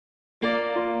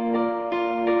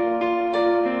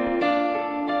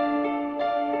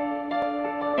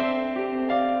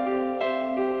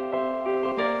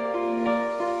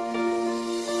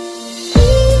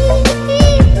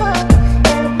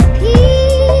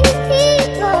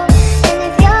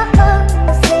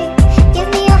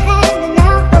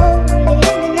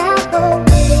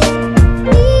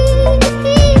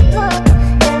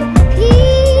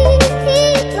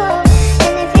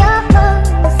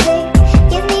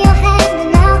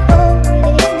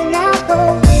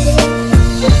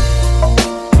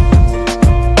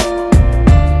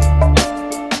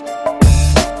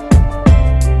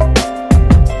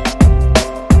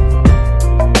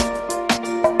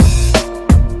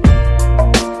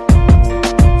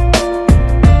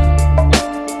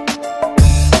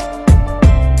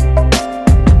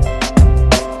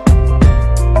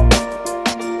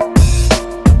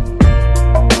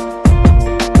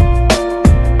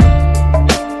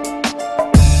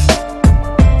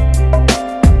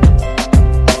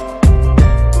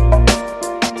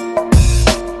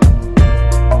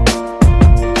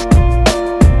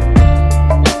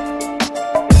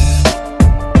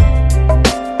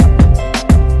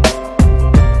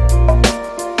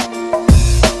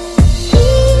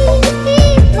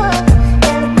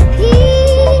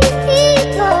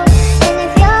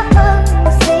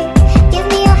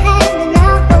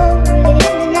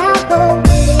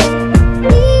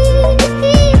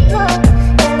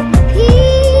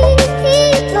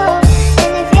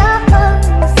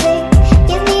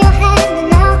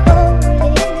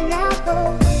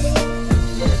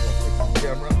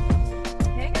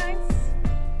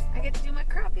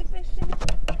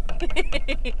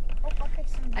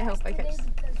I hope I catch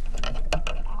some.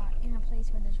 In a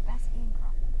place where there's bass and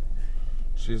crappie.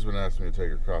 She's been asking me to take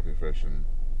her crappie fishing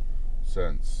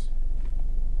since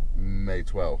May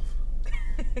 12th.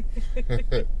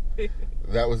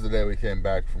 That was the day we came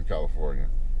back from California.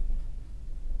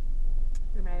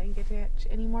 And I didn't get to catch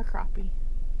any more crappie.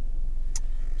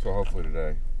 So hopefully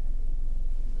today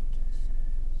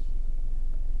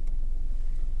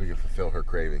we can fulfill her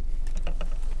craving.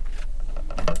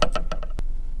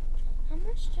 How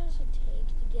much does it take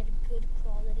to get a good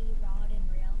quality rod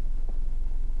and reel?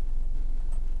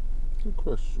 Good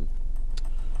question.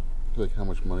 Like, how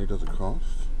much money does it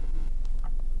cost?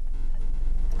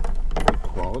 Good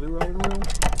quality rod and reel?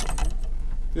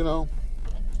 You know,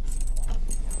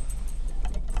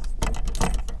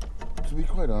 to be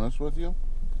quite honest with you,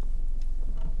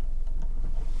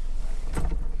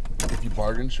 if you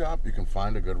bargain shop, you can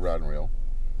find a good rod and reel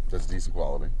that's decent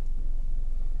quality.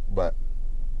 But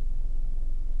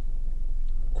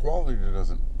quality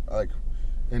doesn't, like,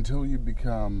 until you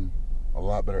become a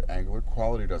lot better angler,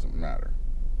 quality doesn't matter.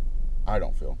 I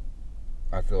don't feel.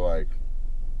 I feel like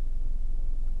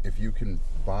if you can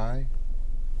buy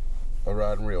a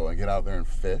rod and reel and get out there and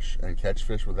fish and catch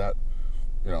fish with that,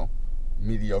 you know,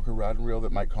 mediocre rod and reel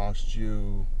that might cost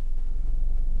you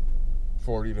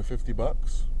 40 to 50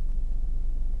 bucks,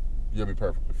 you'll be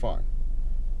perfectly fine.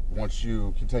 Once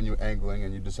you continue angling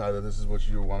and you decide that this is what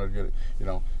you want to get, you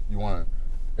know, you want to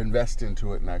invest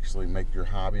into it and actually make your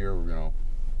hobby, or, you know,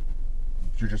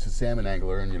 if you're just a salmon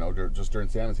angler and, you know, just during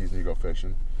salmon season you go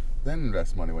fishing, then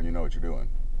invest money when you know what you're doing.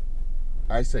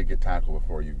 I say get tackle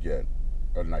before you get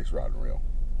a nice rod and reel.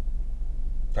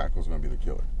 Tackle's going to be the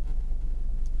killer.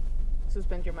 So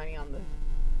spend your money on the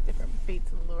different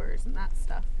baits and lures and that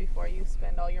stuff before you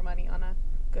spend all your money on a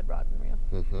good rod and reel.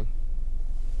 Mm-hmm.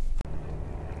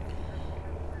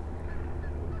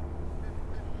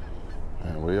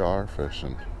 And we are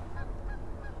fishing.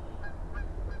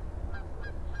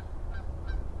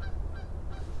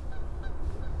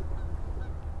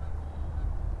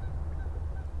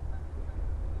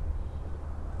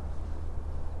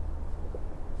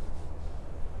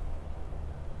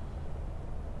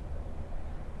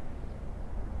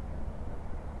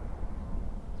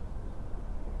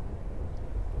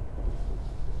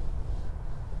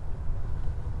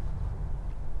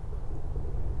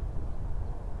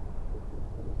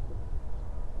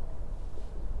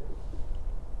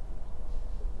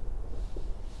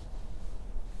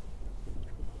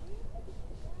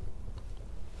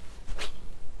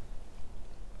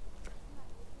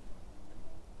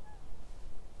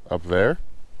 Up there?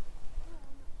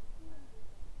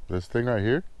 This thing right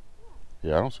here?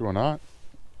 Yeah, I don't see why not.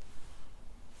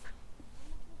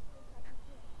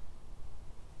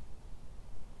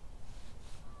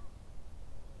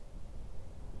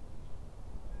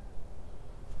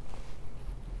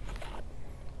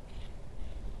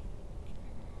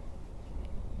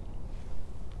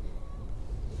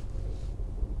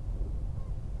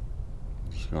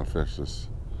 Just gonna fish this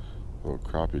little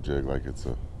crappie jig like it's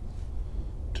a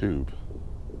tube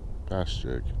bass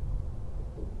jig.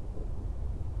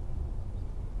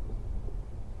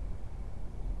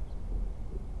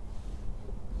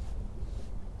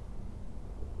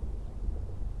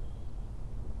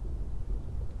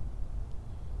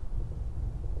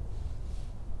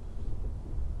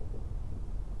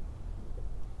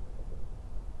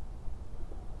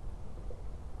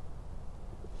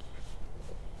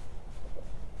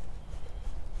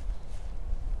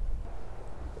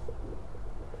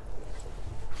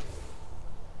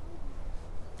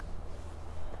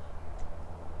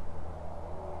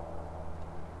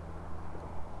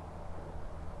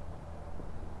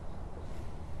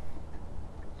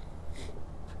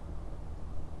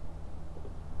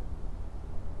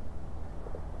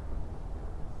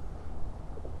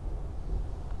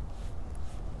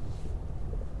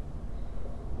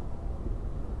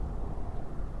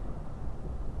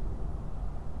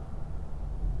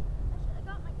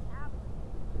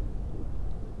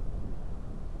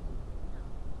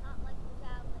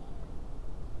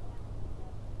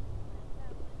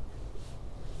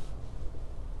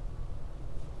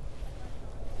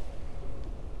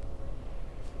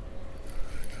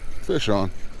 Fish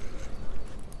on.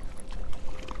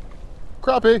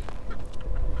 Crappie.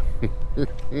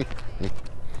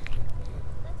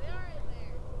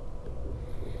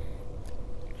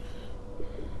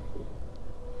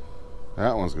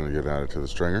 That one's gonna get added to the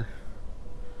stringer.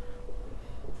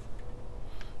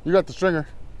 You got the stringer.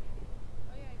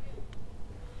 Oh yeah,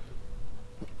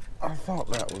 I do. I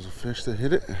thought that was a fish that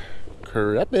hit it.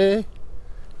 Crappie.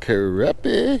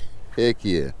 Crappie. Heck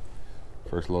yeah.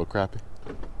 First little crappie.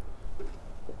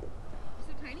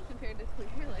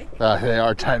 They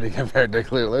are tiny compared to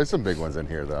clear. There's some big ones in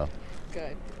here, though.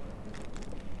 Good.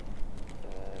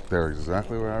 They're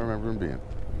exactly where I remember them being.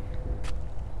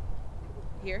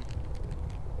 Here?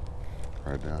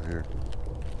 Right down here.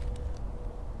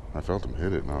 I felt him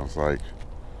hit it, and I was like,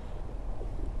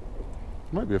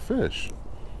 might be a fish.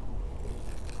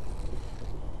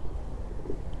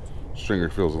 Stringer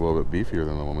feels a little bit beefier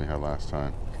than the one we had last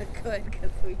time. Good,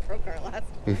 because we broke our last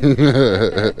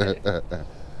one.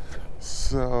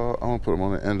 So I'm gonna put them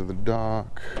on the end of the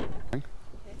dock. Okay.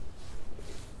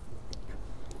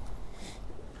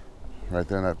 Right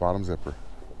there in that bottom zipper.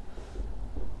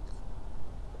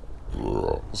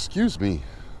 Excuse me.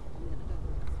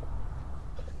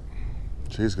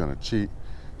 She's gonna cheat.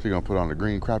 She's gonna put on the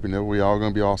green crappie nibble. We all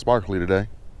gonna be all sparkly today.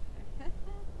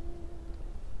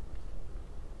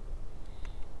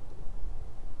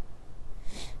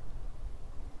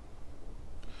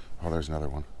 Oh, there's another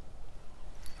one.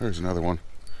 There's another one.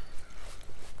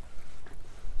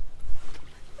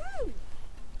 Woo!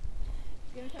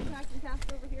 You gonna come back and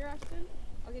cast over here, Ashton?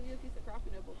 I'll give you a piece of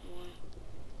crappie nibble if you want.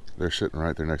 They're sitting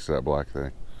right there next to that black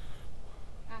thing.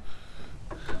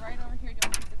 Go right over here. Do you want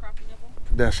a piece of crappie nibble?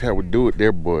 That's how we do it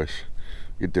there, Bush.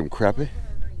 Get them crappie.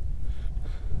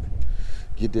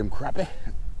 Get them crappie.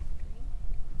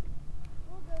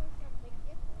 We'll go with something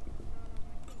different.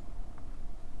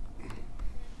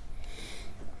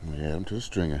 Yeah, them to the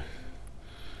stringer.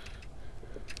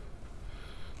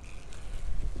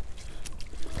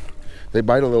 They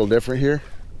bite a little different here.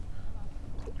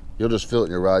 You'll just feel it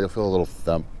in your rod. You'll feel a little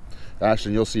thump.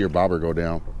 Ashton, you'll see your bobber go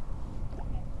down.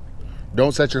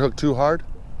 Don't set your hook too hard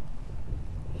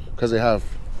because they have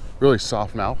really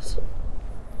soft mouths.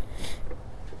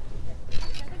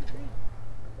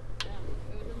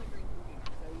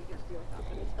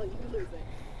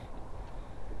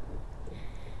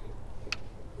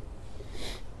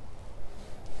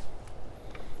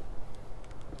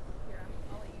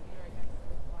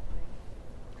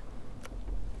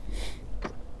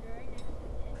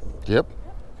 Yep.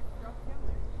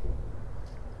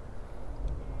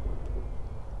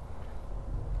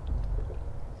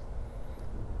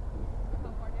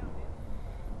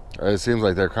 It seems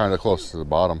like they're kind of close to the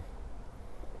bottom.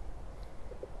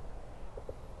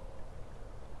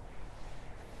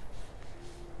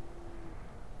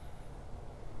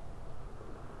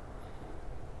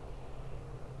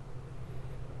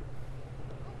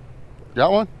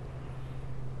 Got one?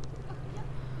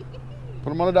 Put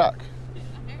them on the dock.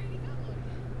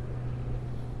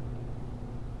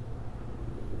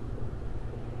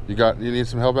 You need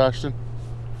some help, Ashton?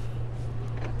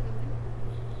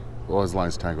 Well, his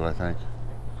line's tangled, I think.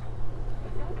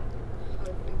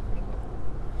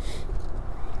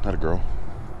 Not a girl.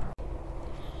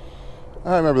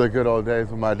 I remember the good old days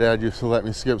when my dad used to let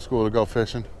me skip school to go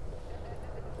fishing.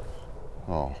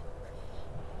 Oh.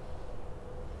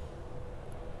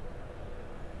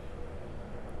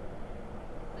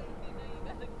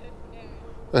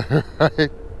 Right?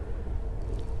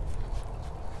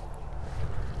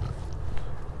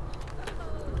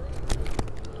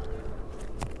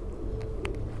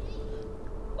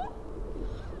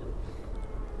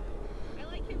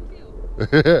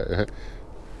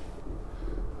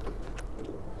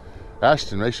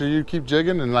 Ashton, make sure you keep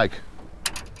jigging and like.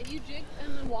 If you jig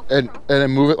and then walk And then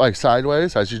move it like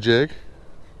sideways as you jig.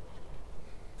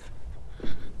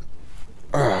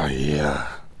 Oh yeah,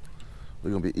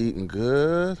 we're gonna be eating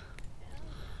good.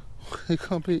 We're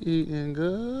gonna be eating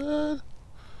good.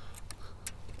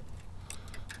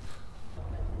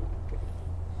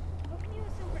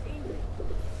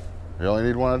 You only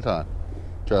need one at a time.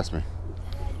 Trust me.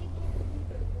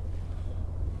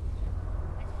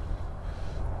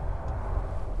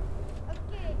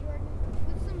 Okay, Jordan,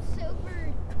 with some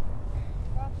silver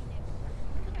crappie nibble.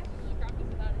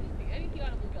 I think you got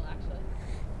a bluegill actually.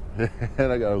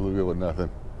 And I got a bluegill with nothing.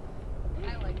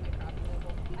 I like the crappie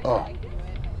nibble. I Oh. do it.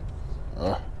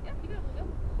 Uh, Yeah, you got a bluegill.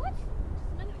 What? Just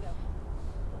a minute ago.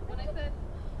 When I said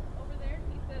over there,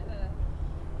 he said,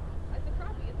 it's a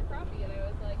crappie, it's a crappie. And I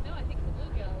was like, no, I think it's a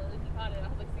bluegill. And then he caught it. I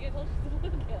was like, see, I told you it's a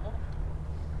bluegill.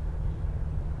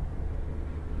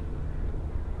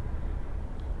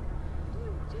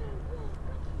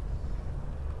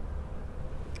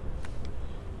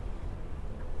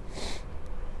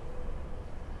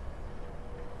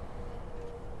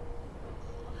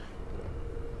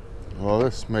 well,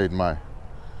 this made my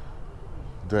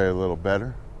day a little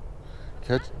better.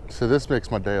 So this makes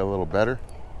my day a little better.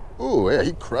 Ooh, yeah,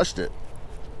 he crushed it.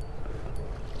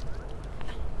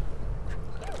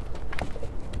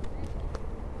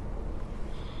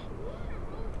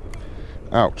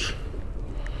 Ouch.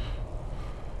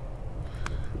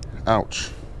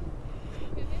 Ouch.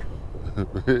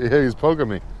 Yeah, he's poking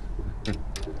me.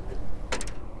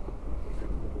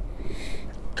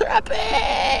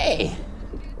 Crappie!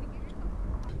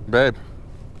 Babe,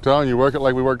 I'm telling you, work it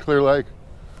like we work Clear Lake.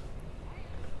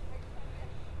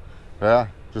 Yeah,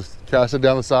 just cast it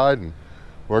down the side and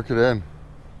work it in.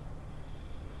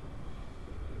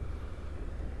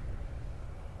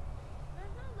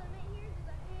 There's no limit here. Does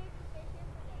that mean I can stay here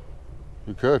for days?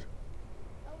 You could.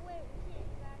 Oh wait, we can't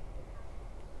go back to the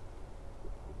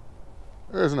house.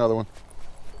 There's another one.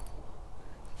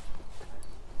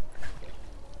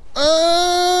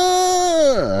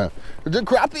 The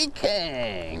Crappie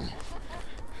King.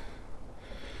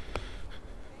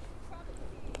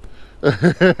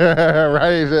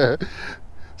 Right.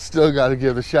 Still got to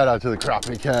give a shout out to the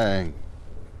Crappie King.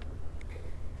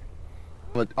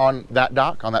 But on that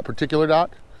dock, on that particular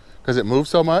dock, because it moved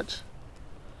so much,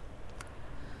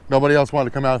 nobody else wanted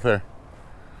to come out there.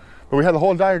 But we had the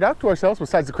whole entire dock to ourselves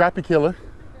besides the Crappie Killer.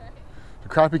 Right. The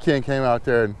Crappie King came out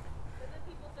there and But then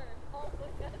people started following us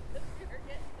because we were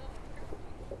getting so crappy.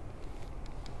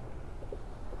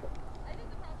 I think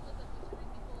the problem was that most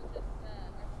of the people just are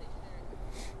stationary.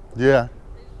 yeah.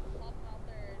 They just pop out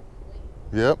there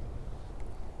and wait. Yep.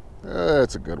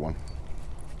 That's a good one.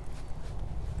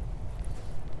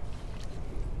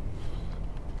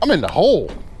 I'm in the hole.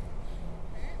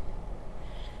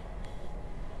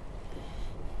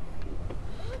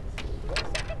 4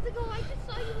 seconds ago, I just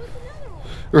saw you with another one.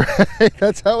 Right?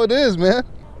 That's how it is, man.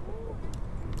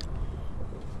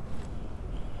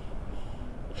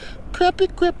 Crappie,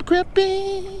 crappie,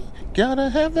 crappie. Gotta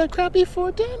have that crappie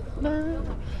for dinner.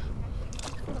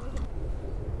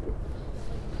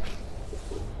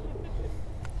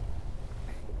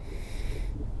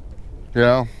 You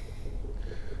know,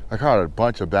 I caught a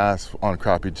bunch of bass on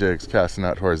crappie jigs casting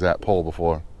out towards that pole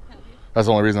before. That's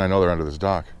the only reason I know they're under this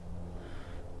dock. Is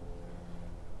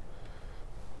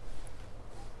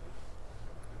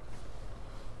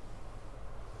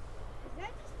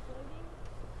that just floating?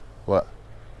 What?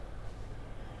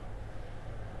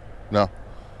 No.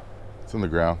 It's in the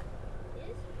ground.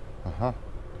 It is? Uh-huh.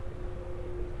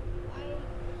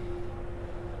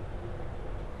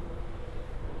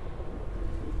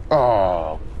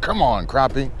 Oh, come on,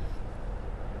 crappie.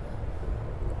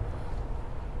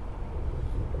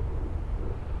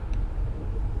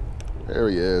 There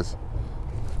he is.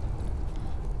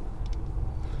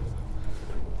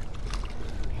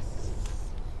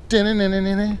 Crappie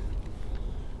in.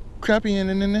 Crappie in.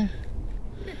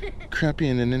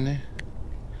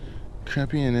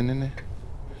 Crappie in.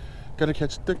 Gotta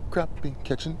catch the crappie,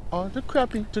 catching all the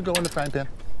crappie to go in the frying pan.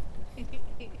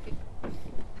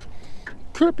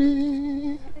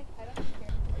 Crappie.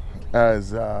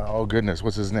 As oh goodness,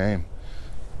 what's his name?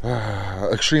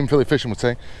 Extreme Philly Fishing would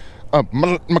say,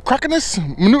 Macrockinus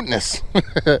Minutinous.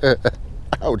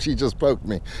 Ouch, he just poked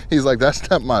me. He's like, that's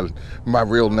not my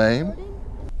real name.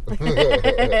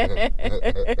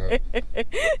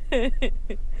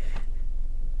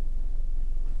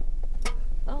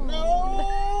 Oh.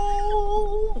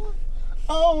 No!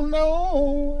 Oh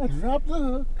no! I dropped the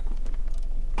hook.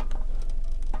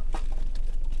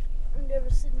 I'm never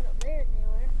sitting up there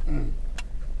anywhere.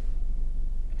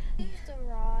 I used a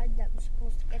rod that was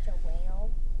supposed to catch a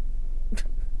whale.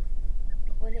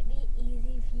 Would it be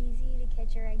easy peasy to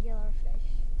catch a regular fish?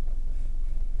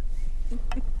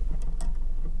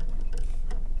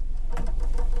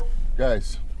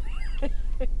 Guys,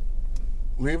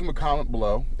 leave them a comment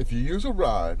below. If you use a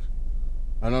rod,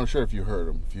 I'm not sure if you heard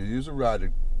them, if you use a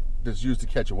rod that's used to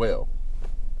catch a whale,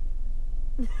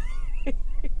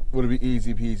 would it be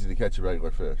easy peasy to catch a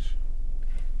regular fish?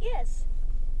 Yes.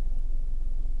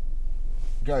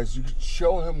 Guys, you could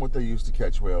show him what they used to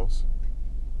catch whales.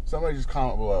 Somebody just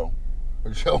comment below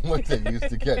and show them what they used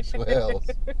to catch whales.